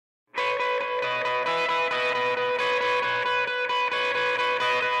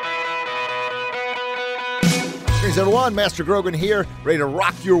Greetings, everyone. Master Grogan here, ready to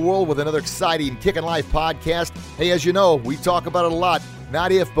rock your world with another exciting Kickin' Life podcast. Hey, as you know, we talk about it a lot.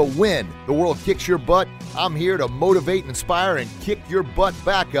 Not if, but when the world kicks your butt, I'm here to motivate, inspire, and kick your butt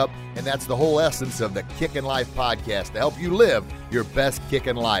back up. And that's the whole essence of the Kickin' Life podcast, to help you live your best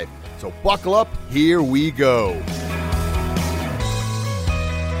kickin' life. So buckle up. Here we go.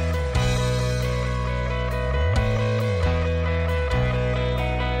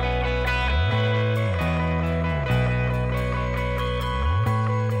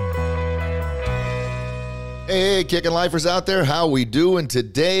 Hey, Kickin' Lifers out there, how we doing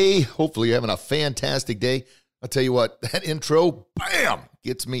today? Hopefully you're having a fantastic day. I'll tell you what, that intro, bam,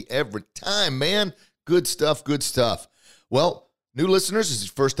 gets me every time, man. Good stuff, good stuff. Well, new listeners, this is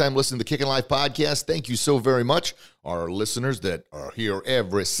your first time listening to the Kickin' Life podcast. Thank you so very much. Our listeners that are here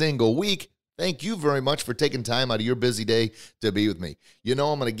every single week, thank you very much for taking time out of your busy day to be with me. You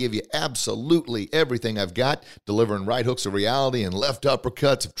know I'm going to give you absolutely everything I've got, delivering right hooks of reality and left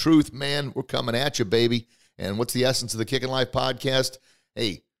uppercuts of truth. Man, we're coming at you, baby. And what's the essence of the Kickin' Life podcast?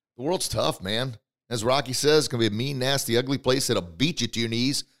 Hey, the world's tough, man. As Rocky says, it's going to be a mean, nasty, ugly place that'll beat you to your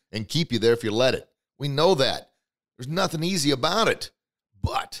knees and keep you there if you let it. We know that. There's nothing easy about it.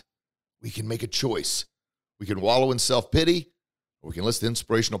 But we can make a choice. We can wallow in self-pity, or we can listen to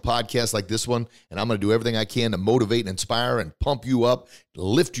inspirational podcasts like this one, and I'm going to do everything I can to motivate and inspire and pump you up, to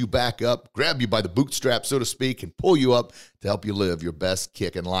lift you back up, grab you by the bootstrap, so to speak, and pull you up to help you live your best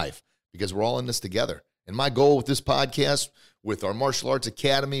kickin' life. Because we're all in this together. And my goal with this podcast, with our martial arts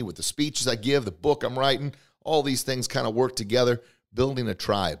academy, with the speeches I give, the book I'm writing, all these things kind of work together, building a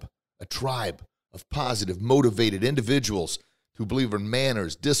tribe of positive, motivated individuals who believe in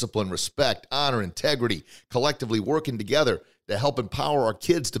manners, discipline, respect, honor, integrity, collectively working together to help empower our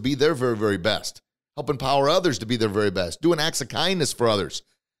kids to be their very, very best, help empower others to be their very best, doing acts of kindness for others,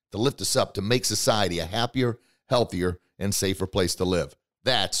 to lift us up, to make society a happier, healthier, and safer place to live.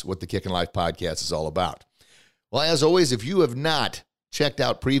 That's what the Kickin' Life podcast is all about. Well, as always, if you have not checked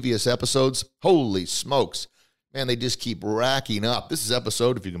out previous episodes, holy smokes, man, they just keep racking up. This is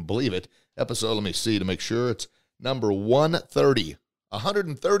episode, if you can believe it, let me see to make sure, it's number 130,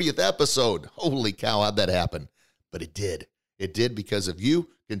 130th episode. Holy cow, how'd that happen? But it did. It did because of you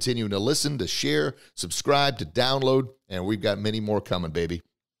continuing to listen, to share, subscribe, to download, and we've got many more coming, baby.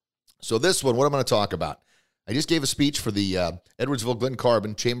 So this one, what I'm going to talk about. I just gave a speech for the Edwardsville Glen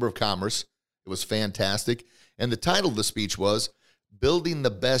Carbon Chamber of Commerce. It was fantastic. And the title of the speech was Building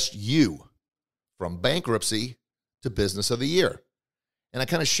the Best You, from Bankruptcy to Business of the Year. And I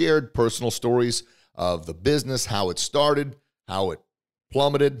kind of shared personal stories of the business, how it started, how it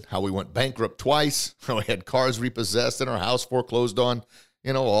plummeted, how we went bankrupt twice, how we had cars repossessed and our house foreclosed on,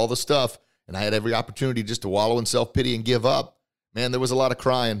 all the stuff. And I had every opportunity just to wallow in self-pity and give up. Man, there was a lot of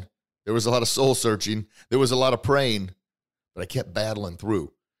crying. There was a lot of soul searching. There was a lot of praying, but I kept battling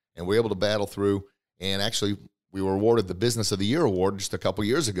through, and we were able to battle through. And actually, we were awarded the Business of the Year award just a couple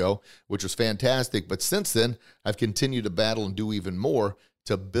years ago, which was fantastic. But since then, I've continued to battle and do even more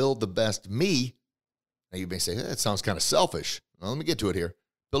to build the best me. Now, you may say, that sounds kind of selfish. Well, let me get to it here.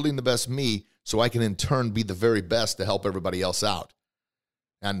 Building the best me so I can in turn be the very best to help everybody else out.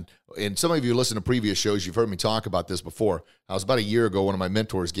 And some of you listen to previous shows, you've heard me talk about this before. I was about a year ago, one of my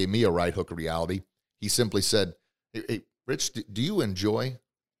mentors gave me a right hook of reality. He simply said, hey Rich, do you enjoy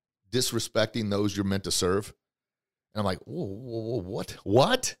disrespecting those you're meant to serve? And I'm like, whoa,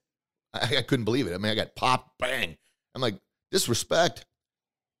 what? I couldn't believe it. I mean, I got popped, bang. I'm like, disrespect?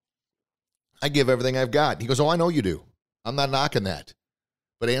 I give everything I've got. He goes, oh, I know you do. I'm not knocking that.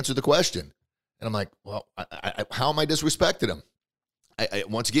 But answer the question. And I'm like, well, how am I disrespecting him?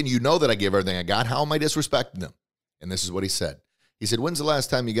 Once again, you know that I give everything I got. How am I disrespecting them? And this is what he said. He said, when's the last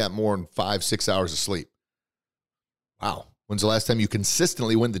time you got more than 5-6 hours of sleep? Wow. When's the last time you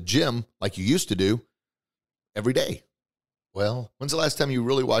consistently went to the gym like you used to do every day? Well, when's the last time you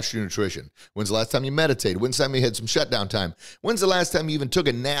really watched your nutrition? When's the last time you meditated? When's the time you had some shutdown time? When's the last time you even took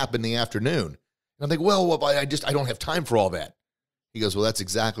a nap in the afternoon? And I'm like, well, I don't have time for all that. He goes, well, that's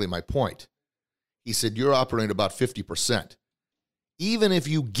exactly my point. He said, you're operating about 50%. Even if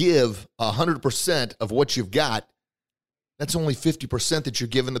you give 100% of what you've got, that's only 50% that you're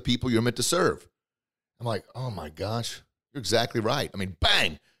giving the people you're meant to serve. I'm like, oh my gosh, you're exactly right. I mean,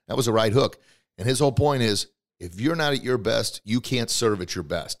 bang, that was a right hook. And his whole point is, if you're not at your best, you can't serve at your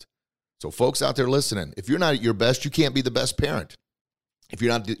best. So folks out there listening, if you're not at your best, you can't be the best parent. If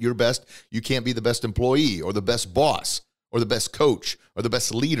you're not at your best, you can't be the best employee or the best boss or the best coach or the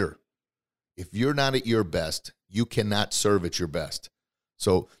best leader. If you're not at your best, you cannot serve at your best.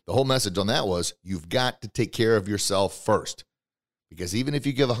 So the whole message on that was, you've got to take care of yourself first. Because even if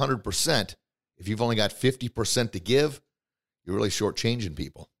you give 100%, If you've only got 50% to give, you're really shortchanging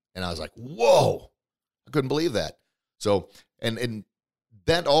people. And I was like, whoa, I couldn't believe that. So, and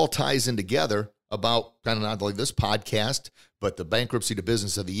that all ties in together about kind of not like this podcast, but the Bankruptcy to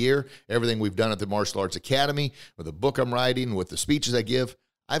Business of the Year, everything we've done at the Martial Arts Academy, with the book I'm writing, with the speeches I give.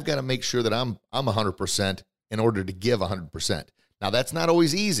 I've got to make sure that I'm 100% in order to give 100%. Now, that's not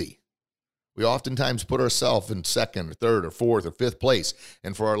always easy. We oftentimes put ourselves in second or third or fourth or fifth place.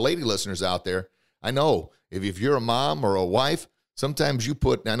 And for our lady listeners out there, I know if you're a mom or a wife, sometimes you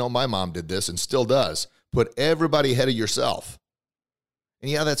put, I know my mom did this and still does, put everybody ahead of yourself. And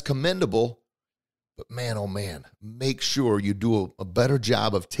yeah, that's commendable, but man, oh man, make sure you do a better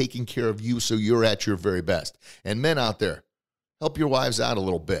job of taking care of you so you're at your very best. And men out there, help your wives out a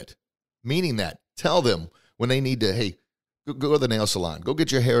little bit, meaning that tell them when they need to, hey, go to the nail salon, go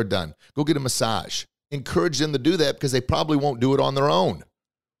get your hair done, go get a massage. Encourage them to do that because they probably won't do it on their own.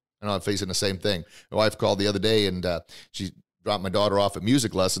 I know I'm facing the same thing. My wife called the other day and she dropped my daughter off at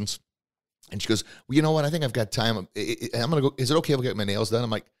music lessons. And she goes, well, you know what? I think I've got time. I'm going to go. Is it okay if I get my nails done?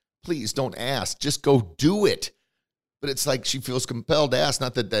 I'm like, please don't ask. Just go do it. But it's like she feels compelled to ask.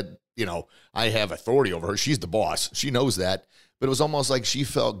 Not that I have authority over her. She's the boss. She knows that. But it was almost like she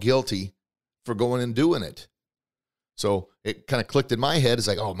felt guilty for going and doing it. So it kind of clicked in my head. It's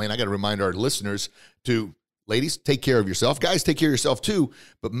like, oh, man, I got to remind our listeners to, ladies, take care of yourself. Guys, take care of yourself too.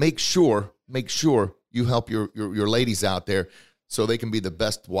 But make sure you help your ladies out there so they can be the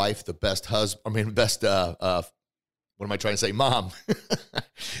best wife, the best husband, best, what am I trying to say? Mom.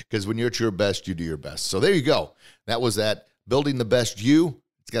 Because when you're at your best, you do your best. So there you go. That was that. Building the best you.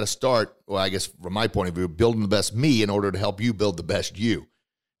 It's got to start, well, I guess from my point of view, building the best me in order to help you build the best you.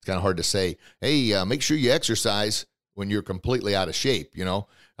 It's kind of hard to say, hey, make sure you exercise when you're completely out of shape,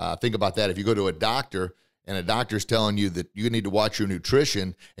 Think about that. If you go to a doctor and a doctor's telling you that you need to watch your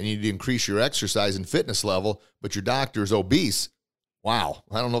nutrition and you need to increase your exercise and fitness level, but your doctor is obese, wow,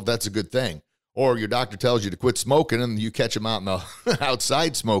 I don't know if that's a good thing. Or your doctor tells you to quit smoking and you catch them out in the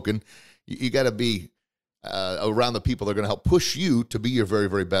outside smoking. You got to be around the people that are going to help push you to be your very,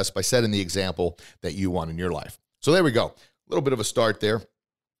 very best by setting the example that you want in your life. So there we go. A little bit of a start there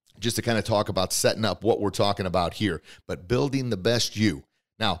just to kind of talk about setting up what we're talking about here, but building the best you.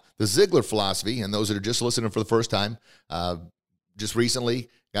 Now, the Ziegler philosophy, and those that are just listening for the first time, just recently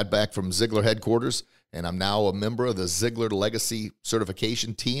got back from Ziegler headquarters, and I'm now a member of the Ziegler Legacy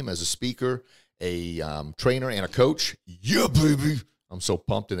Certification Team as a speaker, a trainer, and a coach. Yeah, baby. I'm so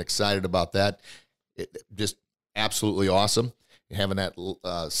pumped and excited about that. Just absolutely awesome. Having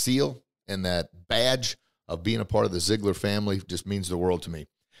that seal and that badge of being a part of the Ziegler family just means the world to me.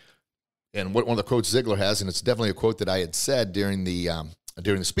 And one of the quotes Ziegler has, and it's definitely a quote that I had said during the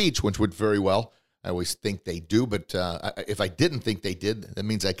speech, which would very well, I always think they do, but if I didn't think they did, that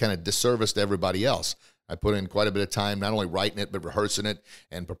means I kind of disservice to everybody else. I put in quite a bit of time, not only writing it, but rehearsing it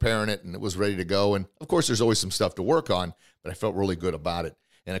and preparing it, and it was ready to go. And, of course, there's always some stuff to work on, but I felt really good about it.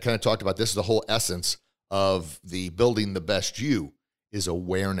 And I kind of talked about this is the whole essence of the building the best you is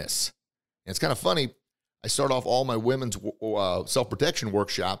awareness. And it's kind of funny. I start off all my women's self-protection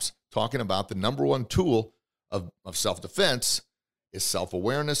workshops talking about the number one tool of self-defense is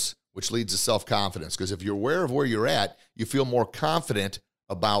self-awareness, which leads to self-confidence. Because if you're aware of where you're at, you feel more confident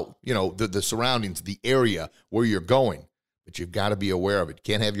about, the surroundings, the area where you're going. But you've got to be aware of it.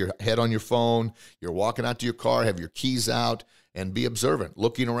 You can't have your head on your phone. You're walking out to your car, have your keys out, and be observant,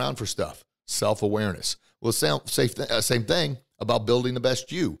 looking around for stuff. Self-awareness. Well, same thing about building the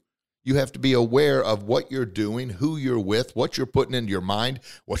best you. You have to be aware of what you're doing, who you're with, what you're putting into your mind,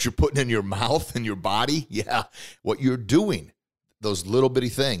 what you're putting in your mouth and your body. Yeah, what you're doing. Those little bitty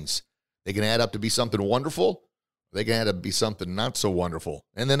things. They can add up to be something wonderful. They can add up to be something not so wonderful.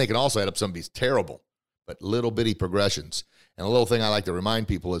 And then they can also add up to something terrible. But little bitty progressions. And a little thing I like to remind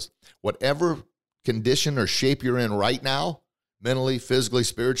people is whatever condition or shape you're in right now, mentally, physically,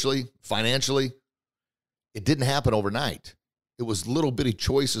 spiritually, financially, it didn't happen overnight. It was little bitty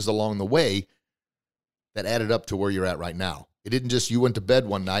choices along the way that added up to where you're at right now. It didn't just you went to bed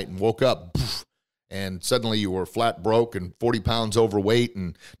one night and woke up and suddenly you were flat broke and 40 pounds overweight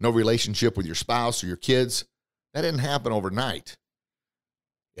and no relationship with your spouse or your kids. That didn't happen overnight.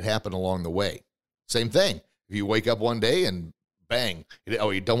 It happened along the way. Same thing. If you wake up one day and bang,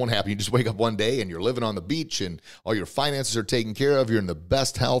 it don't happen. You just wake up one day and you're living on the beach and all your finances are taken care of. You're in the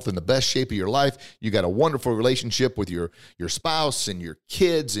best health and the best shape of your life. You got a wonderful relationship with your spouse and your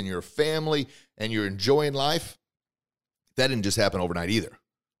kids and your family and you're enjoying life. That didn't just happen overnight either.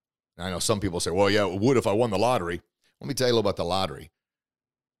 I know some people say, well, yeah, it would if I won the lottery. Let me tell you a little about the lottery.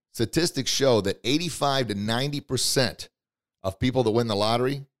 Statistics show that 85 to 90% of people that win the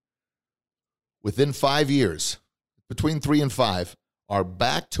lottery within 5 years, between 3 and 5, are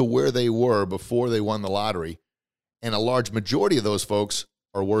back to where they were before they won the lottery. And a large majority of those folks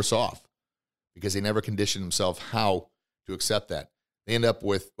are worse off because they never conditioned themselves how to accept that. They end up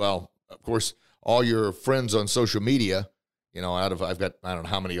with, well, of course, all your friends on social media, you know, I've got, I don't know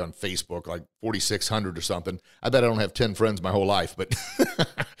how many on Facebook, like 4,600 or something. I bet I don't have 10 friends my whole life, but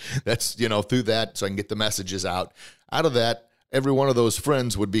that's, you know, through that so I can get the messages out. Out of that, every one of those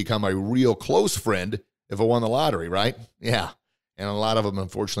friends would become a real close friend if I won the lottery, right? Yeah. And a lot of them,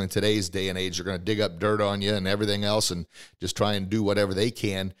 unfortunately, in today's day and age, are going to dig up dirt on you and everything else and just try and do whatever they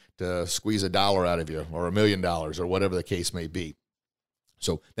can to squeeze $1 out of you or $1 million or whatever the case may be.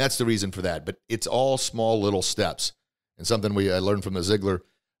 So that's the reason for that. But it's all small little steps. And something I learned from the Ziegler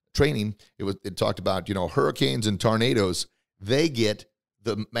training, it talked about, you know, hurricanes and tornadoes, they get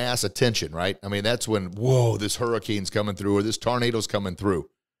the mass attention, right? I mean, that's when, whoa, this hurricane's coming through or this tornado's coming through.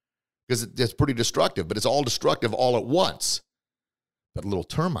 Because it's pretty destructive, but it's all destructive all at once. But little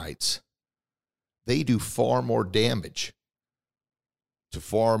termites, they do far more damage to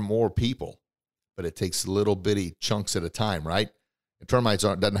far more people, but it takes little bitty chunks at a time, right? And termites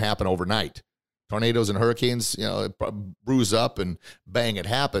doesn't happen overnight. Tornadoes and hurricanes, you know, it bruise up and bang, it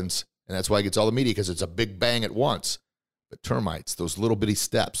happens. And that's why it gets all the media, because it's a big bang at once. But termites, those little bitty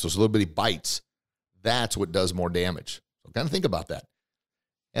steps, those little bitty bites, that's what does more damage. So kind of think about that.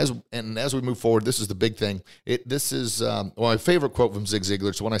 As we move forward, this is the big thing. This is my favorite quote from Zig Ziglar.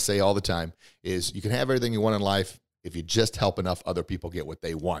 It's one I say all the time, is you can have everything you want in life if you just help enough other people get what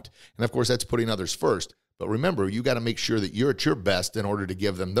they want. And of course, that's putting others first. But remember, you got to make sure that you're at your best in order to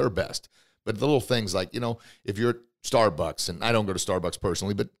give them their best. But the little things like, you know, if you're at Starbucks, and I don't go to Starbucks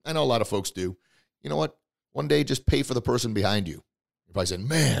personally, but I know a lot of folks do. You know what? One day, just pay for the person behind you. You're probably saying,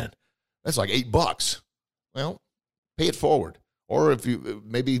 man, that's like $8. Well, pay it forward. Or if you,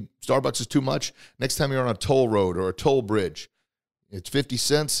 maybe Starbucks is too much, next time you're on a toll road or a toll bridge, it's 50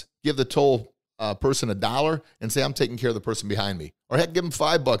 cents, give the toll person $1 and say, I'm taking care of the person behind me. Or heck, give them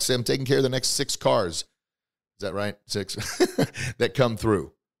 $5, say, I'm taking care of the next 6 cars. Is that right? 6 that come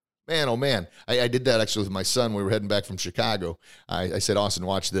through. Man, oh man. I did that actually with my son. We were heading back from Chicago. I said, Austin,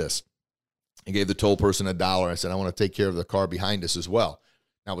 watch this. I gave the toll person $1. I said, I want to take care of the car behind us as well.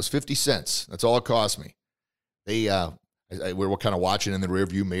 Now, it was 50 cents. That's all it cost me. We were kind of watching in the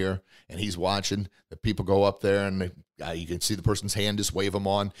rearview mirror, and he's watching. The people go up there, and you can see the person's hand, just wave them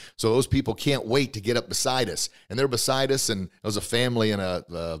on. So those people can't wait to get up beside us. And they're beside us, and there was a family in I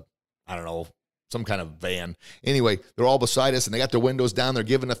don't know, some kind of van. Anyway, they're all beside us, and they got their windows down. They're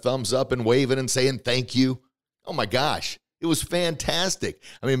giving a thumbs up and waving and saying thank you. Oh, my gosh. It was fantastic.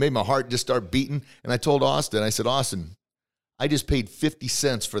 I mean, it made my heart just start beating. And I told Austin, I said, Austin, I just paid 50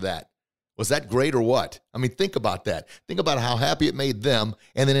 cents for that. Was that great or what? I mean, think about that. Think about how happy it made them,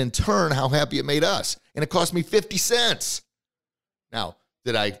 and then in turn, how happy it made us. And it cost me 50 cents. Now,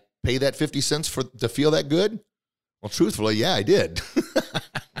 did I pay that 50 cents to feel that good? Well, truthfully, yeah, I did.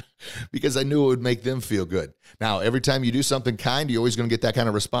 Because I knew it would make them feel good. Now, every time you do something kind, you're always going to get that kind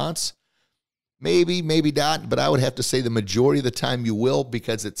of response? Maybe, maybe not, but I would have to say the majority of the time you will,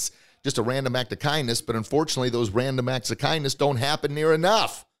 because it's just a random act of kindness. But unfortunately, those random acts of kindness don't happen near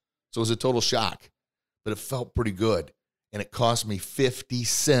enough. So it was a total shock, but it felt pretty good. And it cost me 50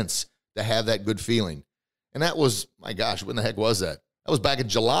 cents to have that good feeling. And that was, my gosh, when the heck was that? That was back in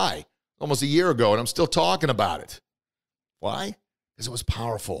July, almost a year ago, and I'm still talking about it. Why? Because it was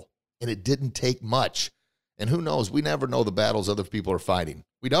powerful, and it didn't take much. And who knows? We never know the battles other people are fighting.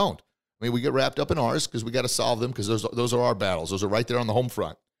 We don't. I mean, we get wrapped up in ours because we got to solve them, because those are our battles. Those are right there on the home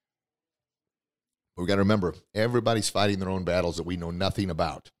front. But we got to remember, everybody's fighting their own battles that we know nothing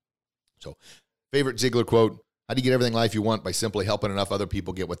about. So, favorite Ziegler quote, how do you get everything in life you want? By simply helping enough other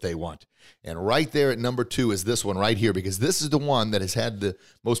people get what they want. And right there at number 2 is this one right here, because this is the one that has had the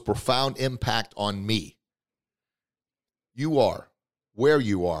most profound impact on me. You are where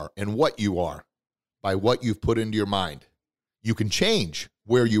you are and what you are by what you've put into your mind. You can change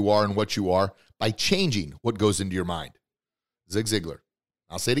where you are and what you are by changing what goes into your mind. Zig Ziglar.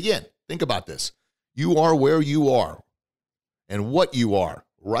 I'll say it again. Think about this. You are where you are and what you are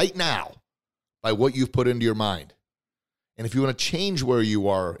right now by what you've put into your mind. And if you want to change where you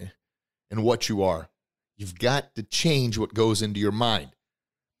are and what you are, you've got to change what goes into your mind,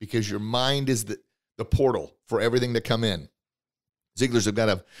 because your mind is the portal for everything to come in. Ziegler's have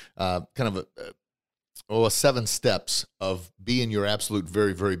got a 7 steps of being your absolute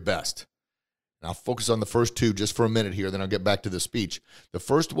very, very best. And I'll focus on the first 2 just for a minute here, then I'll get back to the speech. The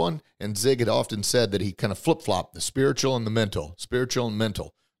first one, and Zig had often said that he kind of flip-flopped the spiritual and the mental,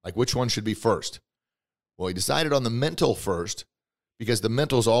 like which one should be first. Well, he decided on the mental first, because the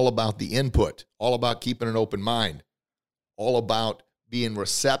mental is all about the input, all about keeping an open mind, all about being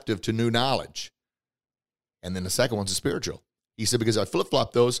receptive to new knowledge. And then the second one's the spiritual. He said, because I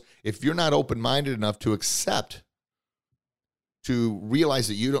flip-flop those, if you're not open-minded enough to accept, to realize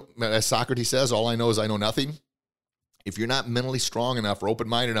that you don't, as Socrates says, all I know is I know nothing. If you're not mentally strong enough or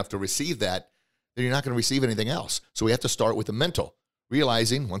open-minded enough to receive that, then you're not going to receive anything else. So we have to start with the mental,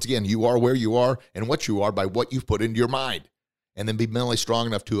 realizing, once again, you are where you are and what you are by what you've put into your mind. And then be mentally strong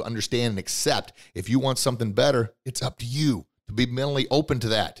enough to understand and accept. If you want something better, it's up to you to be mentally open to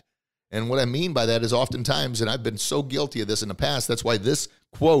that. And what I mean by that is oftentimes, and I've been so guilty of this in the past, that's why this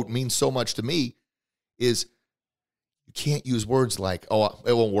quote means so much to me, is you can't use words like, oh,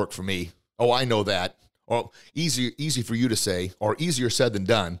 it won't work for me. Oh, I know that. Or easy for you to say, or easier said than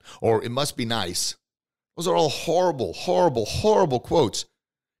done, or it must be nice. Those are all horrible, horrible, horrible quotes.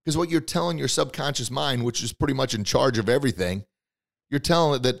 Because what you're telling your subconscious mind, which is pretty much in charge of everything, you're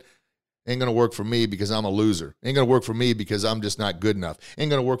telling it that ain't going to work for me because I'm a loser. Ain't going to work for me because I'm just not good enough. Ain't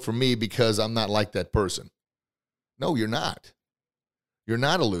going to work for me because I'm not like that person. No, you're not. You're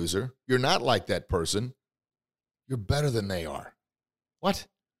not a loser. You're not like that person. You're better than they are. What?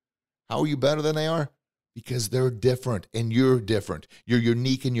 How are you better than they are? Because they're different and you're different. You're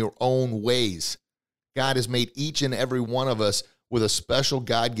unique in your own ways. God has made each and every one of us with a special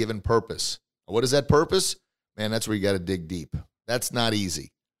God-given purpose. What is that purpose? Man, that's where you got to dig deep. That's not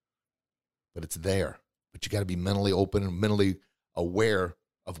easy. But it's there. But you got to be mentally open and mentally aware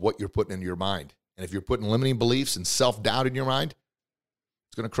of what you're putting in your mind. And if you're putting limiting beliefs and self-doubt in your mind,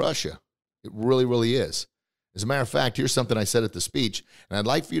 it's going to crush you. It really, really is. As a matter of fact, here's something I said at the speech, and I'd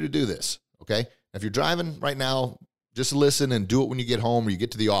like for you to do this, okay? If you're driving right now, just listen and do it when you get home or you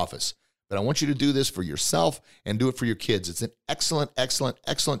get to the office. But I want you to do this for yourself and do it for your kids. It's an excellent, excellent,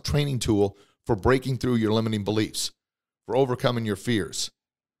 excellent training tool for breaking through your limiting beliefs, for overcoming your fears,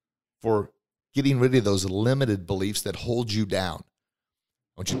 for getting rid of those limited beliefs that hold you down.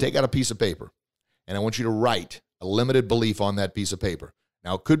 I want you to take out a piece of paper, and I want you to write a limited belief on that piece of paper.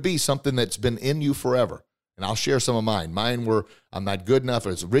 Now, it could be something that's been in you forever, and I'll share some of mine. Mine were, I'm not good enough.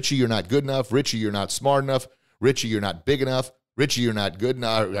 It's, Richie, you're not good enough. Richie, you're not smart enough. Richie, you're not big enough. Richie, you're not good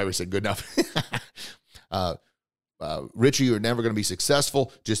enough. I always said good enough. Richie, you're never going to be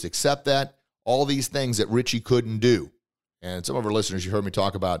successful. Just accept that. All these things that Richie couldn't do. And some of our listeners, you heard me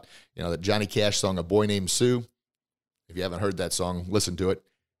talk about, that Johnny Cash song, A Boy Named Sue. If you haven't heard that song, listen to it.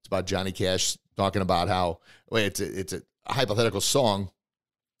 It's about Johnny Cash talking about how, it's a hypothetical song,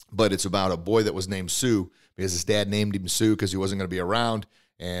 but it's about a boy that was named Sue because his dad named him Sue because he wasn't going to be around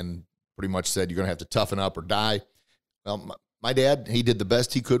and pretty much said, you're going to have to toughen up or die. Well, my dad, he did the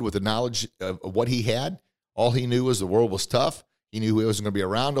best he could with the knowledge of what he had. All he knew was the world was tough. He knew he wasn't going to be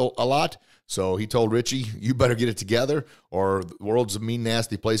around a lot. So he told Richie, you better get it together or the world's a mean,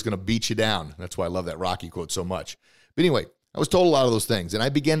 nasty place going to beat you down. That's why I love that Rocky quote so much. But anyway, I was told a lot of those things, and I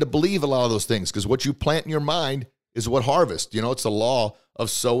began to believe a lot of those things because what you plant in your mind is what harvest. It's the law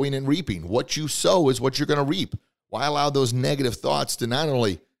of sowing and reaping. What you sow is what you're going to reap. Why allow those negative thoughts to not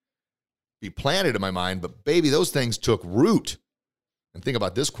only be planted in my mind, but baby, those things took root. And think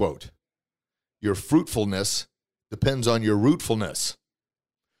about this quote. Your fruitfulness depends on your rootfulness.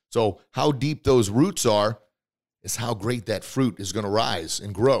 So how deep those roots are is how great that fruit is going to rise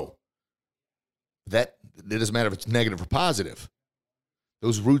and grow. That it doesn't matter if it's negative or positive.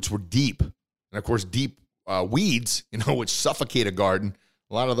 Those roots were deep. And of course, deep weeds, which suffocate a garden,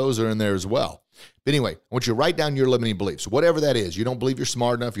 a lot of those are in there as well. But anyway, I want you to write down your limiting beliefs, whatever that is. You don't believe you're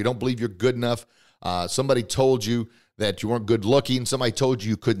smart enough. You don't believe you're good enough. Somebody told you that you weren't good looking. Somebody told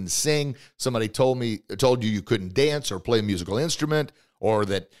you couldn't sing. Somebody told you you couldn't dance or play a musical instrument, or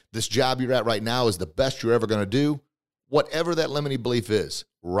that this job you're at right now is the best you're ever going to do. Whatever that limiting belief is,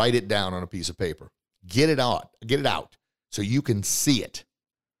 write it down on a piece of paper. Get it out so you can see it.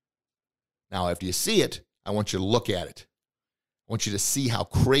 Now, after you see it, I want you to look at it. I want you to see how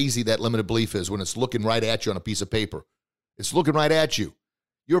crazy that limited belief is when it's looking right at you on a piece of paper. It's looking right at you.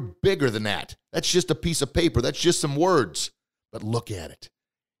 You're bigger than that. That's just a piece of paper. That's just some words. But look at it.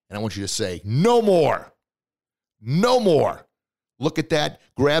 And I want you to say, no more. No more. Look at that.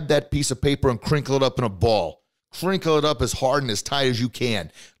 Grab that piece of paper and crinkle it up in a ball. Crinkle it up as hard and as tight as you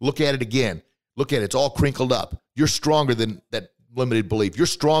can. Look at it again. Look at it. It's all crinkled up. You're stronger than that limited belief. You're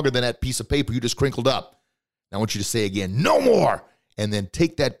stronger than that piece of paper you just crinkled up. Now I want you to say again, no more. And then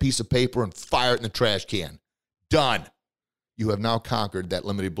take that piece of paper and fire it in the trash can. Done. You have now conquered that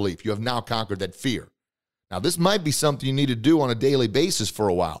limited belief. You have now conquered that fear. Now, this might be something you need to do on a daily basis for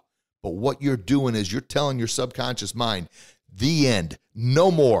a while. But what you're doing is you're telling your subconscious mind, the end.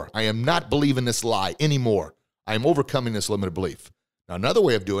 No more. I am not believing this lie anymore. I am overcoming this limited belief. Now, another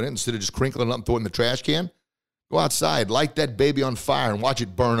way of doing it, instead of just crinkling it up and throwing it in the trash can, go outside, light that baby on fire and watch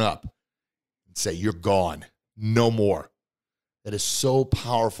it burn up and say, you're gone. No more. That is so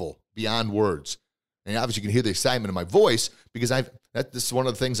powerful beyond words. And obviously you can hear the excitement in my voice because this is one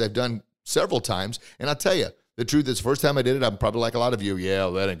of the things I've done several times. And I'll tell you, the truth is, the first time I did it, I'm probably like a lot of you. Yeah,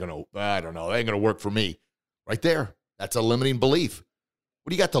 that ain't going to, I don't know, that ain't going to work for me. Right there. That's a limiting belief.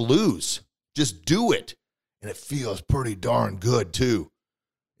 What do you got to lose? Just do it. And it feels pretty darn good too.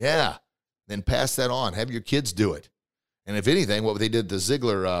 Yeah. Then pass that on. Have your kids do it. And if anything, what they did, the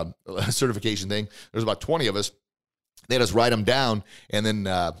Ziegler certification thing, there's about 20 of us. They had us write them down. And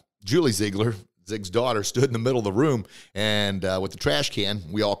then Julie Ziegler, Zig's daughter, stood in the middle of the room. And with the trash can,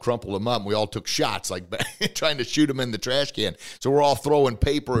 we all crumpled them up. And we all took shots, like trying to shoot them in the trash can. So we're all throwing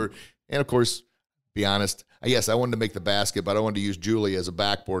paper. And, of course, be honest, yes, I wanted to make the basket, but I wanted to use Julie as a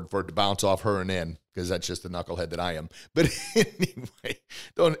backboard for it to bounce off her and in, because that's just the knucklehead that I am. But anyway,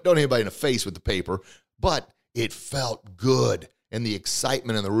 don't hit anybody in the face with the paper. But it felt good, and the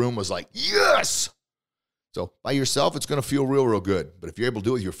excitement in the room was like, yes! So by yourself, it's going to feel real, real good. But if you're able to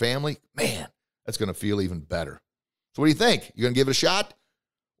do it with your family, man, that's going to feel even better. So what do you think? You going to give it a shot?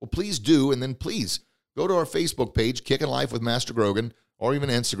 Well, please do, and then please go to our Facebook page, Kickin' Life with Master Grogan, or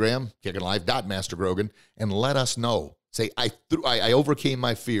even Instagram, kickinlife.mastergrogan, and let us know. Say, I overcame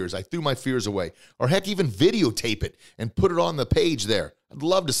my fears. I threw my fears away. Or heck, even videotape it and put it on the page there. I'd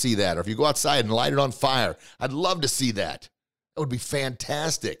love to see that. Or if you go outside and light it on fire, I'd love to see that. That would be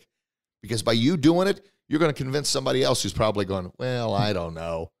fantastic. Because by you doing it, you're going to convince somebody else who's probably going, well, I don't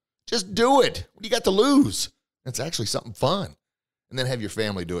know. Just do it. What do you got to lose? It's actually something fun. And then have your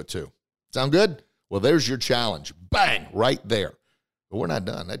family do it too. Sound good? Well, there's your challenge. Bang, right there. But we're not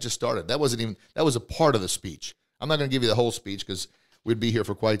done. That just started. That was a part of the speech. I'm not going to give you the whole speech because we'd be here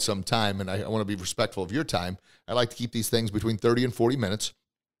for quite some time, and I want to be respectful of your time. I like to keep these things between 30 and 40 minutes.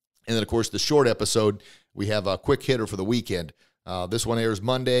 And then, of course, the short episode, we have a quick hitter for the weekend. This one airs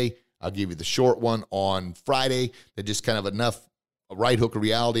Monday. I'll give you the short one on Friday. That just kind of enough a right hook of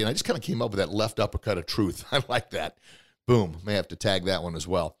reality, and I just kind of came up with that left uppercut of truth. I like that. Boom. May have to tag that one as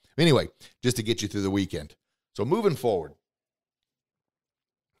well. Anyway, just to get you through the weekend. So moving forward,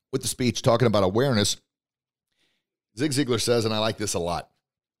 with the speech, talking about awareness, Zig Ziglar says, and I like this a lot,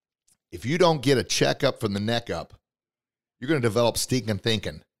 if you don't get a checkup from the neck up, you're going to develop stinking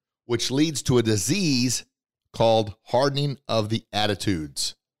thinking, which leads to a disease called hardening of the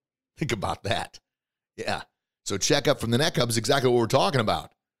attitudes. Think about that. Yeah. So checkup from the neck up is exactly what we're talking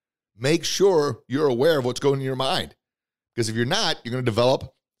about. Make sure you're aware of what's going in your mind. Because if you're not, you're going to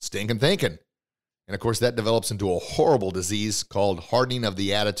develop stinking thinking. And, of course, that develops into a horrible disease called hardening of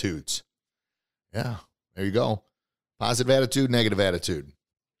the attitudes. Yeah, there you go. Positive attitude, negative attitude.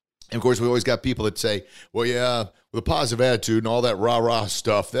 And, of course, we always got people that say, well, yeah, with a positive attitude and all that rah-rah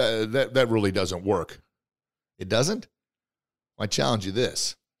stuff, that really doesn't work. It doesn't? Well, I challenge you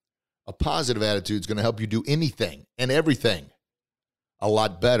this. A positive attitude is going to help you do anything and everything a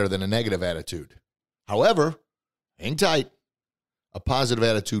lot better than a negative attitude. However, hang tight. A positive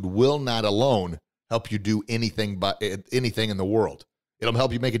attitude will not alone help you do anything in the world. It'll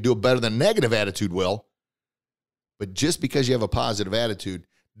help you make it do it better than a negative attitude will. But just because you have a positive attitude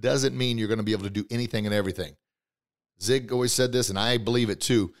doesn't mean you're going to be able to do anything and everything. Zig always said this, and I believe it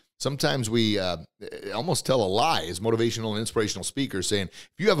too. Sometimes we almost tell a lie as motivational and inspirational speakers saying,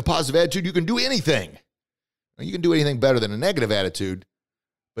 if you have a positive attitude, you can do anything. Now, you can do anything better than a negative attitude.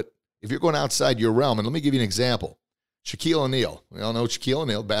 But if you're going outside your realm, and let me give you an example. Shaquille O'Neal. We all know Shaquille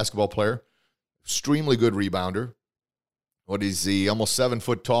O'Neal, basketball player. Extremely good rebounder. What is he? Almost 7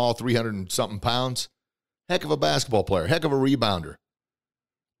 foot tall, 300 and something pounds. Heck of a basketball player. Heck of a rebounder.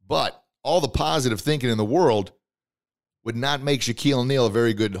 But all the positive thinking in the world would not make Shaquille O'Neal a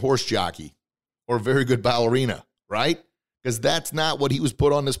very good horse jockey or a very good ballerina, right? Because that's not what he was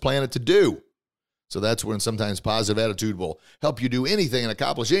put on this planet to do. So that's when sometimes positive attitude will help you do anything and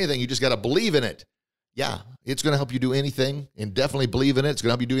accomplish anything. You just got to believe in it. Yeah, it's going to help you do anything and definitely believe in it. It's going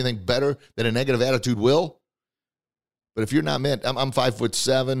to help you do anything better than a negative attitude will. But if you're not meant, I'm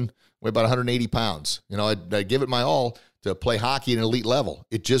 5'7", weigh about 180 pounds. You know, I give it my all to play hockey at an elite level.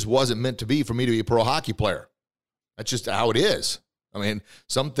 It just wasn't meant to be for me to be a pro hockey player. That's just how it is. I mean,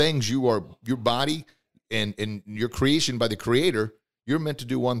 some things your body and your creation by the Creator, you're meant to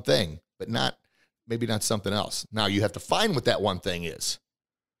do one thing, but maybe not something else. Now, you have to find what that one thing is.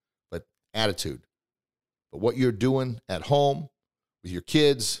 But attitude. But what you're doing at home, with your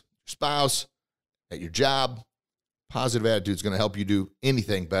kids, your spouse, at your job, positive attitude is going to help you do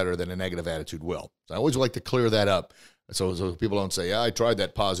anything better than a negative attitude will. So I always like to clear that up so people don't say, yeah, I tried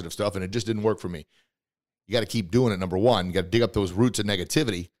that positive stuff and it just didn't work for me. You got to keep doing it, number one. You got to dig up those roots of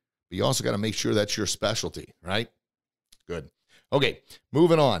negativity, but you also got to make sure that's your specialty, right? Good. Okay,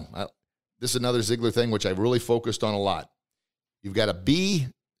 moving on. This is another Ziglar thing, which I've really focused on a lot. You've got to be,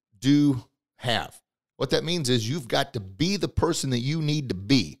 do, have. What that means is you've got to be the person that you need to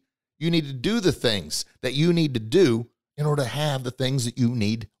be. You need to do the things that you need to do in order to have the things that you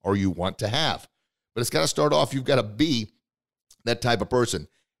need or you want to have. But it's got to start off, you've got to be that type of person.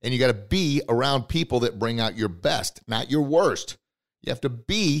 And you got to be around people that bring out your best, not your worst. You have to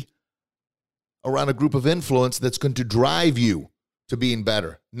be around a group of influence that's going to drive you to being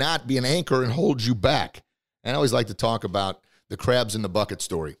better, not be an anchor and hold you back. And I always like to talk about the crabs in the bucket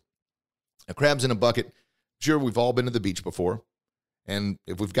story. The crabs in a bucket, sure, we've all been to the beach before. And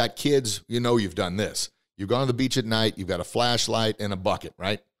if we've got kids, you know you've done this. You've gone to the beach at night, you've got a flashlight and a bucket,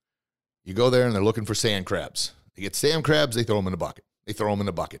 right? You go there and they're looking for sand crabs. They get sand crabs, they throw them in a bucket. They throw them in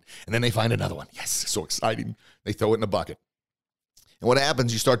the bucket. And then they find another one. Yes, so exciting. They throw it in a bucket. And what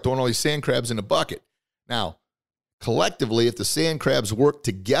happens, you start throwing all these sand crabs in a bucket. Now, collectively, if the sand crabs work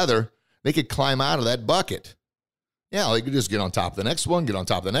together, they could climb out of that bucket. Yeah, they could just get on top of the next one, get on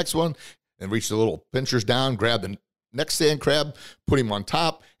top of the next one, and reach the little pinchers down, grab the next sand crab, put him on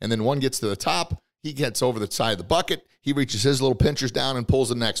top, and then one gets to the top. He gets over the side of the bucket. He reaches his little pinchers down and pulls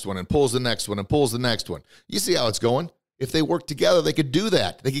the next one and pulls the next one and pulls the next one. You see how it's going? If they work together, they could do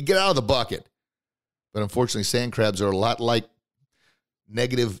that. They could get out of the bucket. But unfortunately, sand crabs are a lot like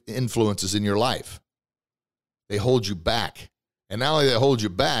negative influences in your life. They hold you back. And not only they hold you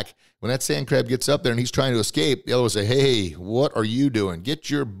back, when that sand crab gets up there and he's trying to escape, the other will say, hey, what are you doing? Get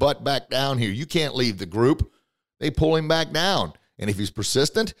your butt back down here. You can't leave the group. They pull him back down. And if he's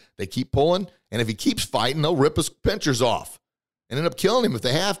persistent, they keep pulling. And if he keeps fighting, they'll rip his pinchers off and end up killing him if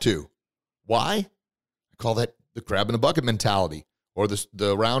they have to. Why? I call that the crab in the bucket mentality or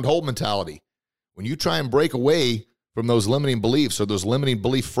the round hole mentality. When you try and break away from those limiting beliefs or those limiting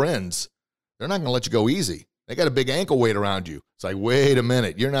belief friends, they're not going to let you go easy. They got a big ankle weight around you. It's like, wait a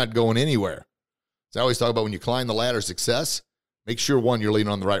minute, you're not going anywhere. So I always talk about when you climb the ladder of success, make sure, one, you're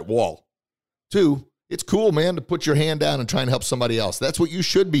leaning on the right wall. Two, it's cool, man, to put your hand down and try and help somebody else. That's what you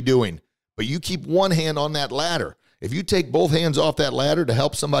should be doing. But you keep one hand on that ladder. If you take both hands off that ladder to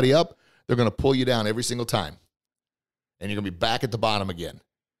help somebody up, they're going to pull you down every single time. And you're going to be back at the bottom again.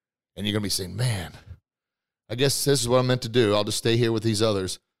 And you're going to be saying, man, I guess this is what I'm meant to do. I'll just stay here with these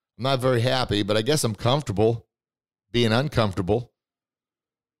others. I'm not very happy, but I guess I'm comfortable being uncomfortable.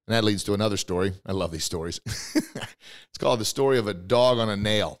 And that leads to another story. I love these stories. It's called The Story of a Dog on a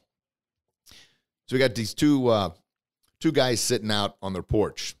Nail. So we got these two guys sitting out on their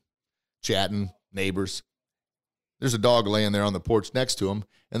porch, chatting, neighbors. There's a dog laying there on the porch next to him,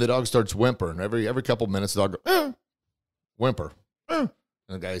 and the dog starts whimpering. Every couple of minutes, the dog goes, whimper. And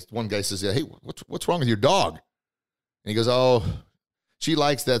one guy says, hey, what's wrong with your dog? And he goes, oh, she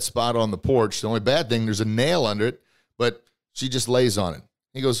likes that spot on the porch. The only bad thing, there's a nail under it, but she just lays on it.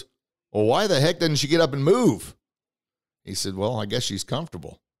 He goes, well, why the heck doesn't she get up and move? He said, well, I guess she's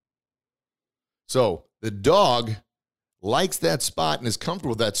comfortable. So the dog likes that spot and is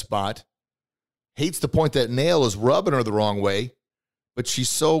comfortable with that spot, hates the point that nail is rubbing her the wrong way, but she's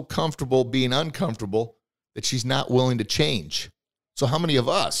so comfortable being uncomfortable that she's not willing to change. So how many of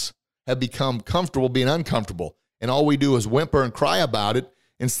us have become comfortable being uncomfortable, and all we do is whimper and cry about it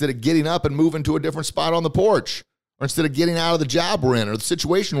instead of getting up and moving to a different spot on the porch, or instead of getting out of the job we're in or the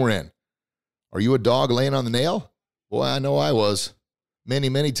situation we're in? Are you a dog laying on the nail? Boy, I know I was many,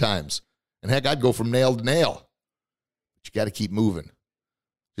 many times. And heck, I'd go from nail to nail. But you got to keep moving.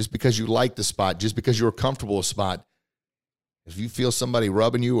 Just because you like the spot, just because you're comfortable with a spot, if you feel somebody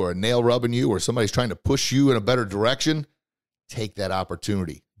rubbing you or a nail rubbing you or somebody's trying to push you in a better direction, take that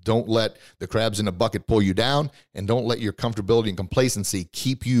opportunity. Don't let the crabs in the bucket pull you down, and don't let your comfortability and complacency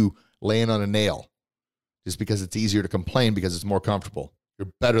keep you laying on a nail just because it's easier to complain because it's more comfortable.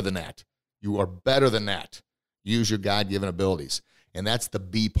 You're better than that. You are better than that. Use your God-given abilities. And that's the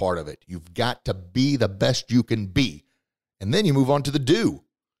be part of it. You've got to be the best you can be. And then you move on to the do.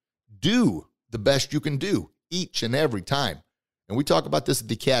 Do the best you can do each and every time. And we talk about this at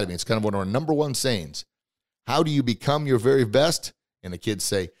the Academy. It's kind of one of our number one sayings. How do you become your very best? And the kids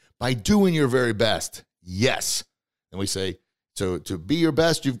say, by doing your very best. Yes. And we say, so to be your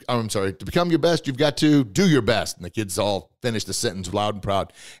best, to become your best, you've got to do your best. And the kids all finish the sentence loud and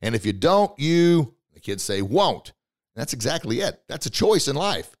proud. And if you don't, the kids say, won't. And that's exactly it. That's a choice in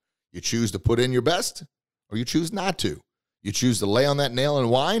life. You choose to put in your best, or you choose not to. You choose to lay on that nail and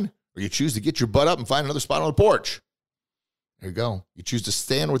whine, or you choose to get your butt up and find another spot on the porch. There you go. You choose to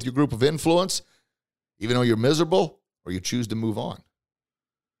stand with your group of influence, even though you're miserable, or you choose to move on.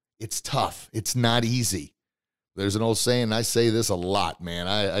 It's tough. It's not easy. There's an old saying, I say this a lot, man.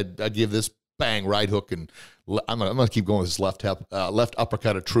 I give this bang right hook, and I'm gonna keep going with this left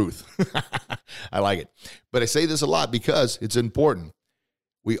uppercut of truth. I like it. But I say this a lot because it's important.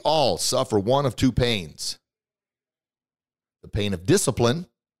 We all suffer one of two pains. The pain of discipline,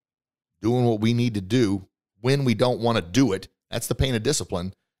 doing what we need to do when we don't want to do it. That's the pain of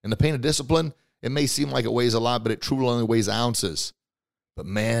discipline. And the pain of discipline, it may seem like it weighs a lot, but it truly only weighs ounces. But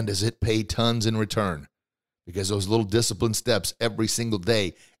man, does it pay tons in return, because those little discipline steps every single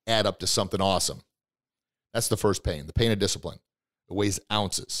day add up to something awesome. That's the first pain, the pain of discipline. It weighs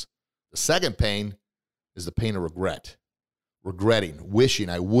ounces. The second pain is the pain of regret. Regretting, wishing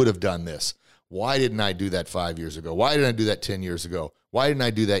I would have done this. Why didn't I do that 5 years ago? Why didn't I do that 10 years ago? Why didn't I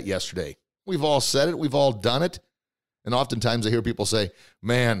do that yesterday? We've all said it. We've all done it. And oftentimes I hear people say,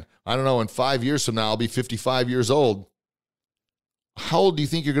 man, I don't know, in 5 years from now, I'll be 55 years old. How old do you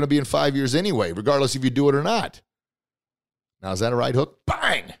think you're going to be in 5 years anyway, regardless if you do it or not? Now, is that a right hook?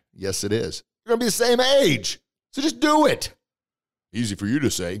 Bang! Yes, it is. You're going to be the same age. So just do it. Easy for you to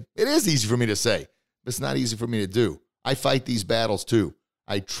say. It is easy for me to say, but it's not easy for me to do. I fight these battles too.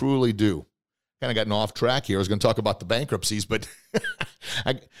 I truly do. Kind of gotten off track here. I was going to talk about the bankruptcies, but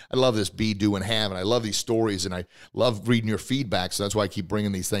I love this be, do, and have, and I love these stories, and I love reading your feedback, so that's why I keep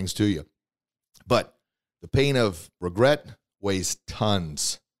bringing these things to you. But the pain of regret weighs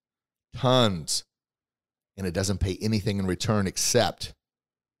tons, and it doesn't pay anything in return except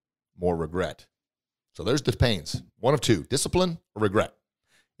more regret. So there's the pains. One of two, discipline or regret.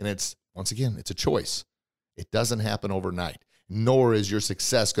 And it's, once again, it's a choice. It doesn't happen overnight, nor is your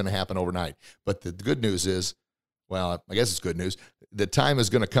success going to happen overnight. But the good news is, well, I guess it's good news, the time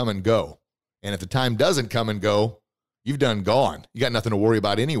is going to come and go. And if the time doesn't come and go, you've done gone. You got nothing to worry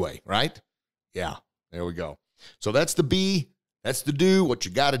about anyway, right? Yeah, there we go. So that's the be, that's the do, what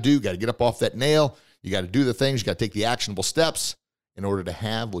you got to do. Got to get up off that nail. You got to do the things. You got to take the actionable steps in order to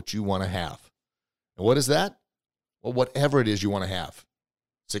have what you want to have. And what is that? Well, whatever it is you want to have.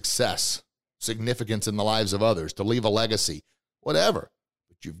 Success, significance in the lives of others, to leave a legacy, whatever.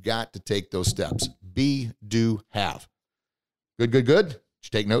 But you've got to take those steps. Be, do, have. Good. Did you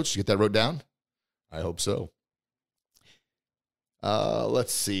take notes? Did you get that wrote down? I hope so.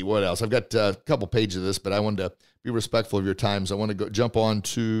 Let's see what else. I've got a couple pages of this, but I wanted to be respectful of your time. So I want to jump on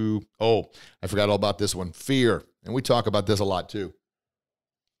to, I forgot all about this one, fear. And we talk about this a lot too.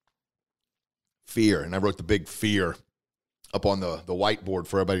 Fear. And I wrote the big fear up on the whiteboard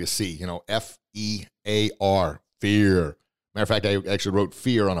for everybody to see, F-E-A-R, fear. Matter of fact, I actually wrote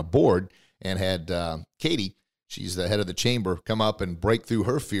fear on a board and had Katie, she's the head of the chamber, come up and break through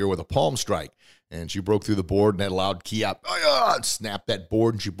her fear with a palm strike. And she broke through the board and had a loud key out, snapped that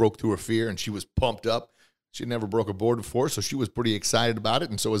board, and she broke through her fear, and she was pumped up. She never broke a board before, so she was pretty excited about it,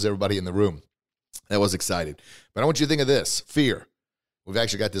 and so was everybody in the room. That was excited. But I want you to think of this, fear. We've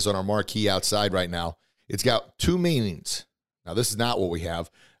actually got this on our marquee outside right now. It's got two meanings. Now, this is not what we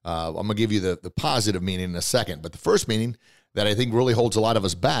have. I'm going to give you the positive meaning in a second. But the first meaning that I think really holds a lot of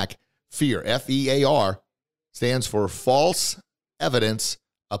us back, fear, F-E-A-R, stands for false evidence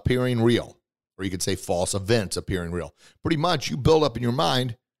appearing real. Or you could say false events appearing real. Pretty much you build up in your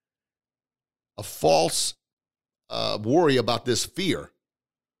mind a false worry about this fear,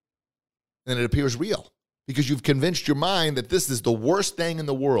 and it appears real because you've convinced your mind that this is the worst thing in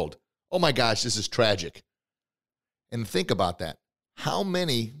the world. Oh my gosh, this is tragic. And think about that. How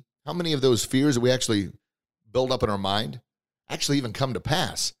many of those fears that we actually build up in our mind actually even come to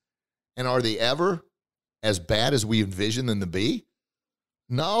pass? And are they ever as bad as we envision them to be?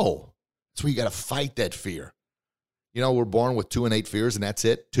 No. That's where you got to fight that fear. We're born with 2 innate fears, and that's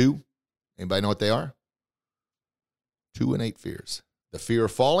it. 2. Anybody know what they are? 2 innate fears. The fear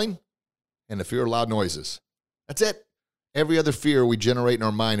of falling and the fear of loud noises. That's it. Every other fear we generate in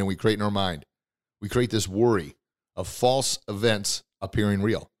our mind and we create in our mind. We create this worry of false events appearing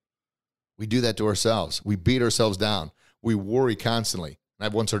real. We do that to ourselves. We beat ourselves down. We worry constantly. And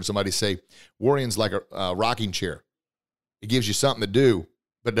I've once heard somebody say, worrying's like a rocking chair. It gives you something to do,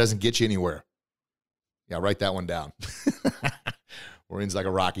 but it doesn't get you anywhere. Yeah, write that one down. Worrying's like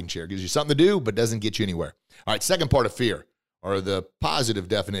a rocking chair. It gives you something to do, but doesn't get you anywhere. All right, second part of fear, or the positive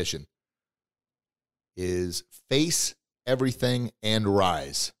definition, is face everything and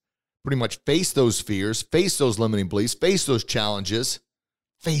rise. Pretty much face those fears, face those limiting beliefs, face those challenges,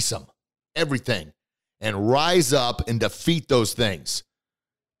 face them, everything, and rise up and defeat those things.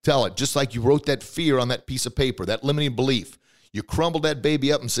 Tell it, just like you wrote that fear on that piece of paper, that limiting belief. You crumble that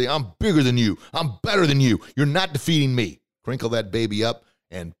baby up and say, I'm bigger than you. I'm better than you. You're not defeating me. Crinkle that baby up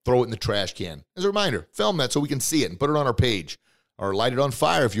and throw it in the trash can. As a reminder, film that so we can see it and put it on our page, or light it on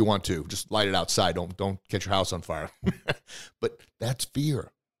fire if you want to. Just light it outside. Don't catch your house on fire. But that's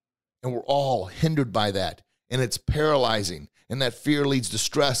fear. And we're all hindered by that. And it's paralyzing. And that fear leads to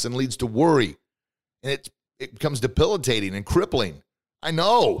stress and leads to worry. And it becomes debilitating and crippling. I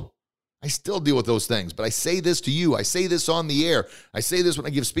know. I still deal with those things. But I say this to you. I say this on the air. I say this when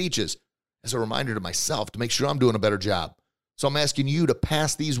I give speeches as a reminder to myself to make sure I'm doing a better job. So I'm asking you to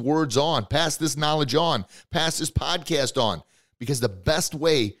pass these words on, pass this knowledge on, pass this podcast on. Because the best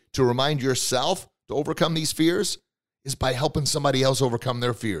way to remind yourself to overcome these fears is by helping somebody else overcome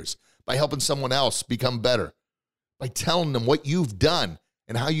their fears, by helping someone else become better, by telling them what you've done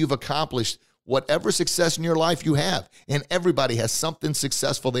and how you've accomplished whatever success in your life you have. And everybody has something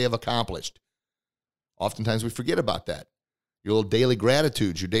successful they have accomplished. Oftentimes we forget about that. Your little daily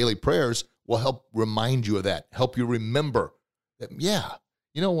gratitudes, your daily prayers will help remind you of that, help you remember that, yeah,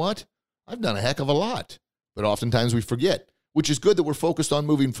 you know what? I've done a heck of a lot. But oftentimes we forget, which is good that we're focused on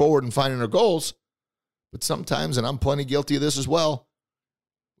moving forward and finding our goals. But sometimes, and I'm plenty guilty of this as well,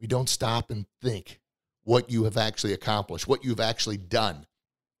 we don't stop and think what you have actually accomplished, what you've actually done.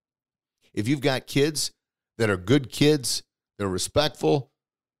 If you've got kids that are good kids, they're respectful,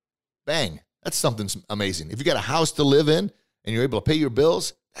 bang, that's something amazing. If you got a house to live in and you're able to pay your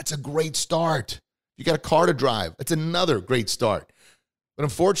bills, that's a great start. If you got a car to drive, that's another great start. But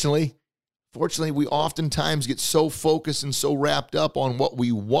unfortunately, we oftentimes get so focused and so wrapped up on what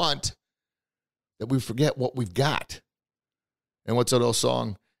we want that we forget what we've got. And what's that old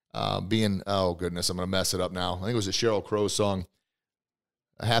song? Oh goodness, I'm going to mess it up now. I think it was a Sheryl Crow song.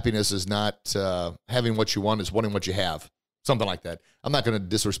 Happiness is not having what you want, it's wanting what you have. Something like that. I'm not going to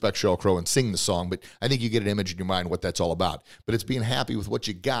disrespect Sheryl Crow and sing the song, but I think you get an image in your mind what that's all about. But it's being happy with what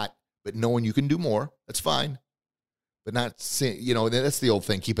you got, but knowing you can do more. That's fine. But not, that's the old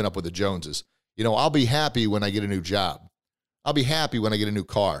thing, keeping up with the Joneses. I'll be happy when I get a new job. I'll be happy when I get a new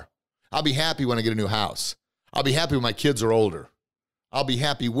car. I'll be happy when I get a new house. I'll be happy when my kids are older. I'll be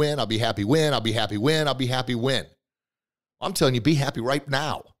happy when, I'll be happy when, I'll be happy when, I'll be happy when. I'm telling you, be happy right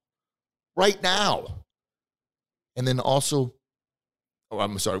now. Right now. And then also,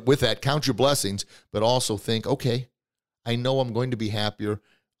 with that, count your blessings, but also think, okay, I know I'm going to be happier.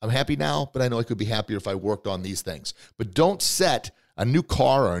 I'm happy now, but I know I could be happier if I worked on these things. But don't set a new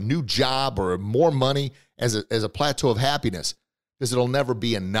car or a new job or more money as a plateau of happiness, because it'll never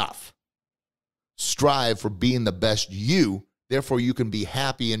be enough. Strive for being the best you. Therefore, you can be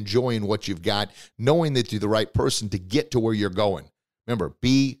happy enjoying what you've got, knowing that you're the right person to get to where you're going. Remember,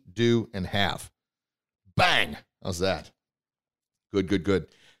 be, do, and have. Bang! How's that? Good.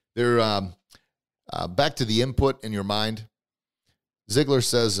 They're back to the input in your mind. Ziglar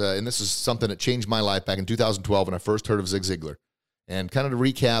says, and this is something that changed my life back in 2012 when I first heard of Zig Ziglar. And kind of to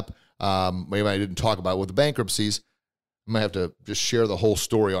recap, maybe I didn't talk about with the bankruptcies, I might have to just share the whole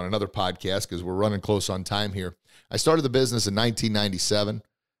story on another podcast because we're running close on time here. I started the business in 1997.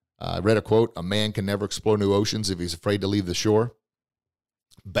 I read a quote, "A man can never explore new oceans if he's afraid to leave the shore."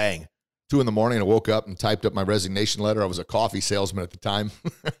 Bang. 2 a.m, I woke up and typed up my resignation letter. I was a coffee salesman at the time.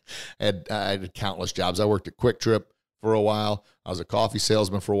 I had countless jobs. I worked at Quick Trip for a while. I was a coffee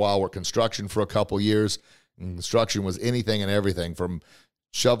salesman for a while, worked construction for a couple years. And construction was anything and everything from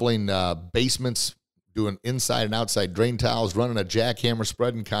shoveling basements, doing inside and outside drain tiles, running a jackhammer,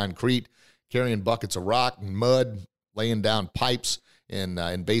 spreading concrete, carrying buckets of rock and mud, laying down pipes in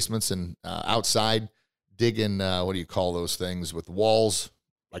basements and outside, digging, what do you call those things, with walls,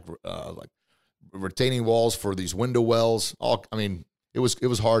 like retaining walls for these window wells. It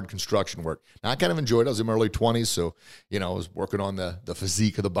was hard construction work. Now, I kind of enjoyed it. I was in my early 20s, so, I was working on the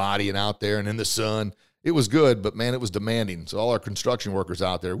physique of the body and out there and in the sun. It was good, but, man, it was demanding. So all our construction workers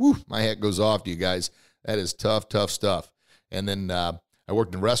out there, whoo, my hat goes off to you guys. That is tough stuff. And then I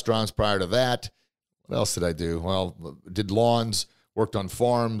worked in restaurants prior to that. What else did I do? Well, did lawns, worked on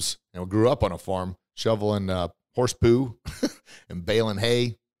farms, and grew up on a farm, shoveling horse poo and baling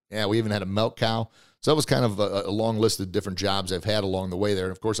hay. Yeah, we even had a milk cow. So that was kind of a long list of different jobs I've had along the way there.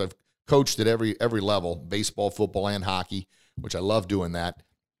 And, of course, I've coached at every level, baseball, football, and hockey, which I love doing that.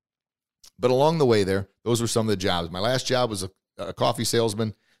 But along the way there, those were some of the jobs. My last job was a coffee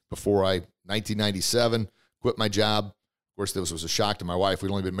salesman before 1997, quit my job. Of course, this was a shock to my wife. We'd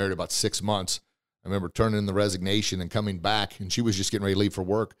only been married about 6 months. I remember turning in the resignation and coming back, and she was just getting ready to leave for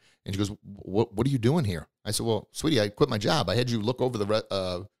work. And she goes, what are you doing here? I said, well, sweetie, I quit my job. I had you look over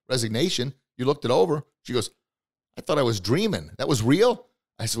the resignation. You looked it over. She goes, I thought I was dreaming. That was real?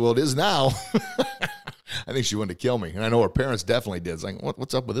 I said, well, it is now. I think she wanted to kill me. And I know her parents definitely did. It's like,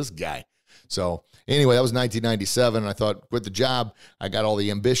 what's up with this guy? So anyway, that was 1997. And I thought, quit the job. I got all the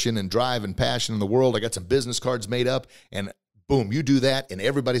ambition and drive and passion in the world. I got some business cards made up. And boom, you do that and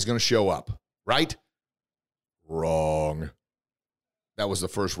everybody's going to show up, right? Wrong. That was the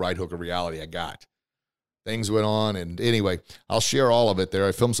first right hook of reality I got. Things went on, and anyway, I'll share all of it there.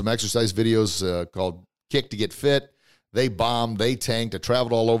 I filmed some exercise videos called Kick to Get Fit. They bombed, they tanked. I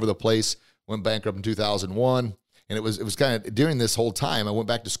traveled all over the place, went bankrupt in 2001. And it was kind of during this whole time, I went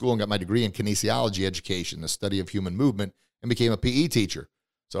back to school and got my degree in kinesiology education, the study of human movement, and became a PE teacher.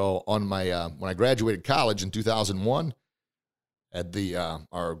 So on my when I graduated college in 2001, at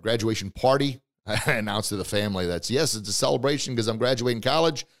our graduation party, I announced to the family that, yes, it's a celebration because I'm graduating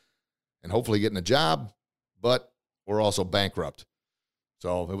college and hopefully getting a job, but we're also bankrupt.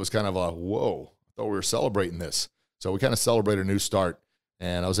 So it was kind of a, whoa, I thought we were celebrating this. So we kind of celebrated a new start.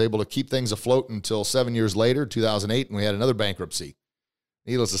 And I was able to keep things afloat until 7 years later, 2008, and we had another bankruptcy.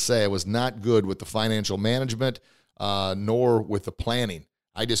 Needless to say, I was not good with the financial management, nor with the planning.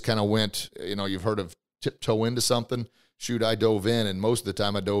 I just kind of went, you've heard of tiptoe into something. Shoot, I dove in, and most of the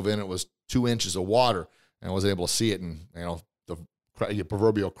time I dove in, it was 2 inches of water, and I wasn't able to see it, and, the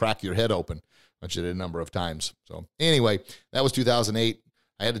proverbial crack your head open, which I did a number of times. So anyway, that was 2008.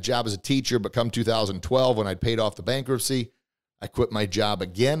 I had a job as a teacher, but come 2012, when I'd paid off the bankruptcy, I quit my job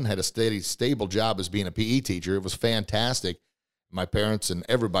again, had a steady, stable job as being a PE teacher. It was fantastic. My parents and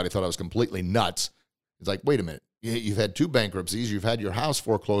everybody thought I was completely nuts. It's like, wait a minute. You've had 2 bankruptcies. You've had your house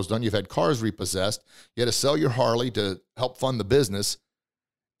foreclosed on. You've had cars repossessed. You had to sell your Harley to help fund the business.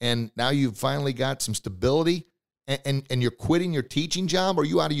 And now you've finally got some stability, and you're quitting your teaching job? Are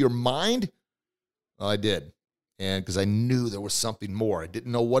you out of your mind? Well, I did. And because I knew there was something more. I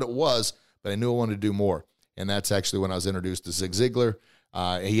didn't know what it was, but I knew I wanted to do more. And that's actually when I was introduced to Zig Ziglar.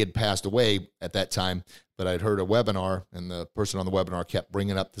 He had passed away at that time, but I'd heard a webinar, and the person on the webinar kept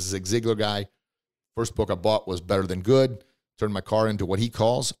bringing up the Zig Ziglar guy. First book I bought was Better Than Good. Turned my car into what he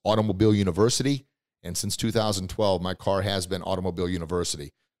calls Automobile University. And since 2012, my car has been Automobile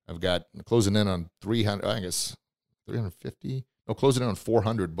University. I've got closing in on 350. No, closing in on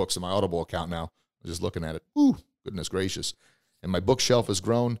 400 books in my Audible account now. I was just looking at it. Ooh, goodness gracious. And my bookshelf has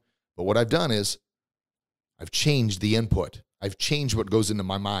grown. But what I've done is I've changed the input. I've changed what goes into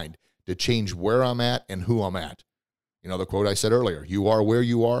my mind to change where I'm at and who I'm at. The quote I said earlier, you are where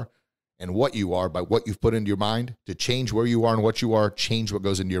you are and what you are by what you've put into your mind. To change where you are and what you are, change what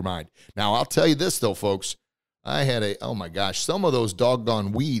goes into your mind. Now, I'll tell you this, though, folks. I had oh my gosh, some of those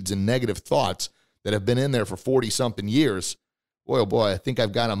doggone weeds and negative thoughts that have been in there for 40-something years, boy, oh boy, I think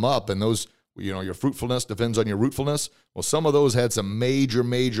I've got them up. And those, your fruitfulness depends on your rootfulness. Well, some of those had some major,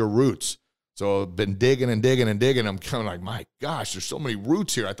 major roots. So I've been digging and digging and digging. I'm kind of like, my gosh, there's so many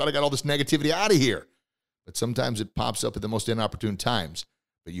roots here. I thought I got all this negativity out of here. But sometimes it pops up at the most inopportune times.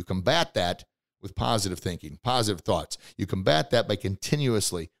 But you combat that with positive thinking, positive thoughts. You combat that by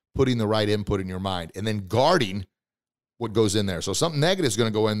continuously putting the right input in your mind and then guarding what goes in there. So something negative is going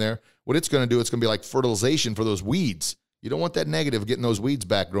to go in there. What it's going to do, it's going to be like fertilization for those weeds. You don't want that negative getting those weeds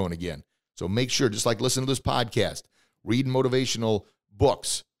back growing again. So make sure, just like listen to this podcast, read motivational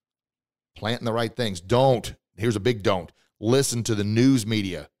books, planting the right things. Don't, here's a big don't, listen to the news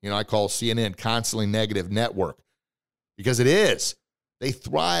media. I call CNN constantly negative network because it is. They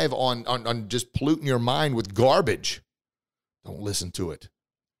thrive on just polluting your mind with garbage. Don't listen to it.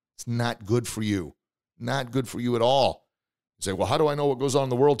 It's not good for you. Not good for you at all. You say, well, how do I know what goes on in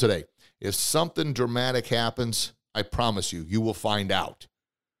the world today? If something dramatic happens, I promise you, you will find out.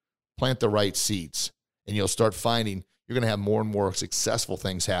 Plant the right seeds, and you'll start finding you're going to have more and more successful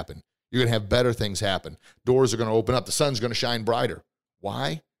things happen. You're going to have better things happen. Doors are going to open up. The sun's going to shine brighter.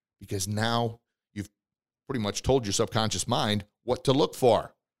 Why? Because now you've pretty much told your subconscious mind what to look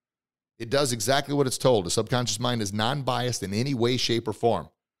for. It does exactly what it's told. The subconscious mind is non-biased in any way, shape, or form.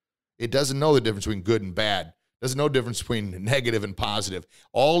 It doesn't know the difference between good and bad. It doesn't know the difference between negative and positive.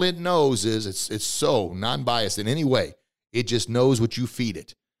 All it knows is it's so non-biased in any way. It just knows what you feed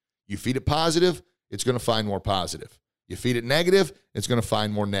it. You feed it positive, it's going to find more positive. You feed it negative, it's going to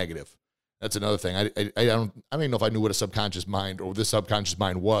find more negative. That's another thing. I don't even know if I knew what a subconscious mind or this subconscious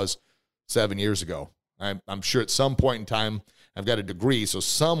mind was 7 years ago. I'm sure at some point in time, I've got a degree, so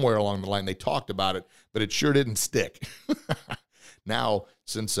somewhere along the line they talked about it, but it sure didn't stick. Now,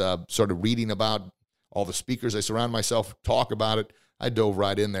 since started reading about all the speakers I surround myself talk about it, I dove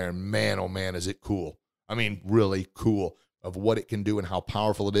right in there, and man, oh man, is it cool. I mean, really cool of what it can do and how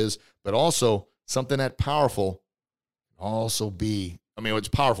powerful it is, but also something that powerful can also be, it's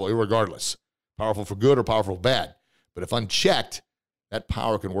powerful irregardless, powerful for good or powerful for bad, but if unchecked, that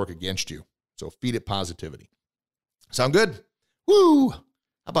power can work against you. So feed it positivity. Sound good? Woo! How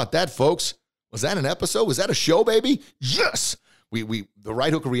about that, folks? Was that an episode? Was that a show, baby? Yes! The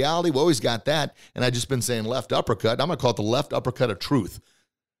right hook of reality, we always got that. And I've just been saying left uppercut. I'm going to call it the left uppercut of truth.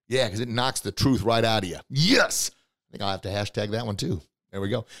 Yeah, because it knocks the truth right out of you. Yes. I think I'll have to hashtag that one too. There we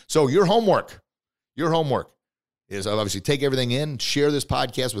go. So your homework is obviously take everything in, share this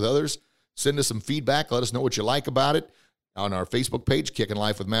podcast with others, send us some feedback, let us know what you like about it on our Facebook page, Kicking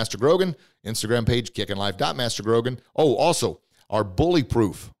Life with Master Grogan, Instagram page, kickinglife.mastergrogan. Oh, also, our bully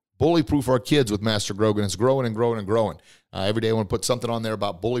proof our kids with Master Grogan is growing and growing and growing. Every day I want to put something on there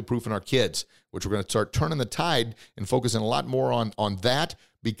about bully proofing our kids, which we're going to start turning the tide and focusing a lot more on that,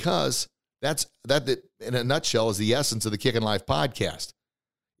 because that in a nutshell is the essence of the Kicking Life podcast.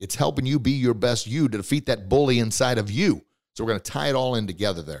 It's helping you be your best you to defeat that bully inside of you. So we're going to tie it all in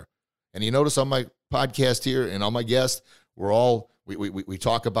together there. And you notice on my podcast here and on my guests, we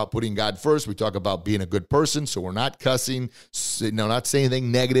talk about putting God first. We talk about being a good person. So we're not cussing, not saying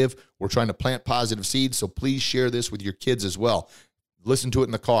anything negative. We're trying to plant positive seeds. So please share this with your kids as well. Listen to it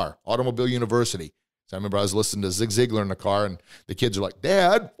in the car. Automobile University. So I remember I was listening to Zig Ziglar in the car, and the kids are like,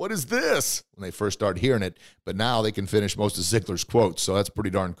 "Dad, what is this?" when they first started hearing it. But now they can finish most of Ziglar's quotes. So that's pretty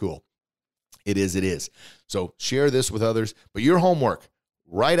darn cool. It is. So share this with others. But your homework,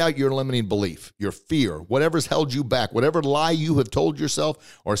 write out your limiting belief, your fear, whatever's held you back, whatever lie you have told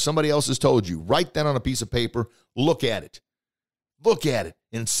yourself or somebody else has told you. Write that on a piece of paper. Look at it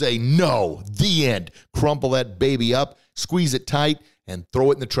and say, no, the end. Crumple that baby up, squeeze it tight, and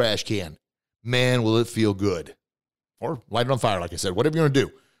throw it in the trash can. Man, will it feel good. Or light it on fire, like I said, whatever you're going to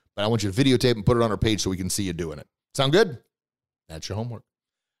do. But I want you to videotape and put it on our page so we can see you doing it. Sound good? That's your homework.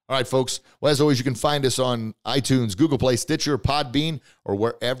 All right, folks. Well, as always, you can find us on iTunes, Google Play, Stitcher, Podbean, or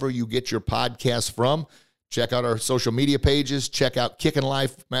wherever you get your podcasts from. Check out our social media pages. Check out Kicking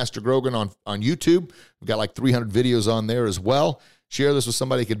Life Master Grogan on YouTube. We've got like 300 videos on there as well. Share this with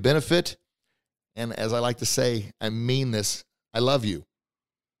somebody who could benefit. And as I like to say, I mean this. I love you.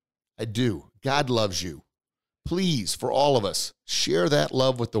 I do. God loves you. Please, for all of us, share that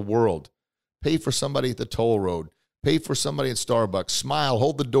love with the world. Pay for somebody at the toll road. Pay for somebody at Starbucks. Smile,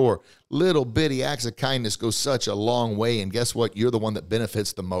 hold the door. Little bitty acts of kindness go such a long way. And guess what? You're the one that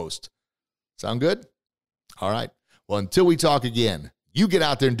benefits the most. Sound good? All right. Well, until we talk again, you get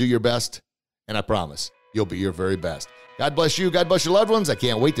out there and do your best. And I promise you'll be your very best. God bless you. God bless your loved ones. I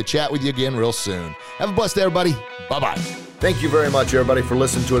can't wait to chat with you again real soon. Have a blessed day, everybody. Bye-bye. Thank you very much, everybody, for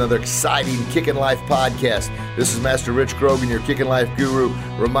listening to another exciting Kicking Life podcast. This is Master Rich Grogan, your Kicking Life guru,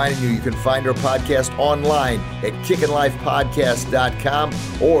 reminding you can find our podcast online at kickinglifepodcast.com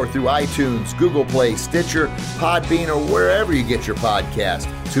or through iTunes, Google Play, Stitcher, Podbean, or wherever you get your podcast.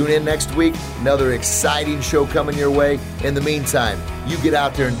 Tune in next week. Another exciting show coming your way. In the meantime, you get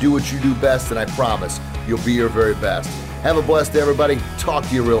out there and do what you do best, and I promise you'll be your very best. Have a blessed day, everybody. Talk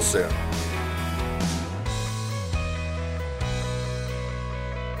to you real soon.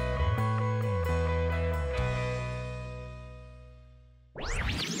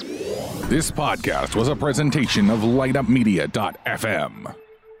 This podcast was a presentation of LightUpMedia.fm.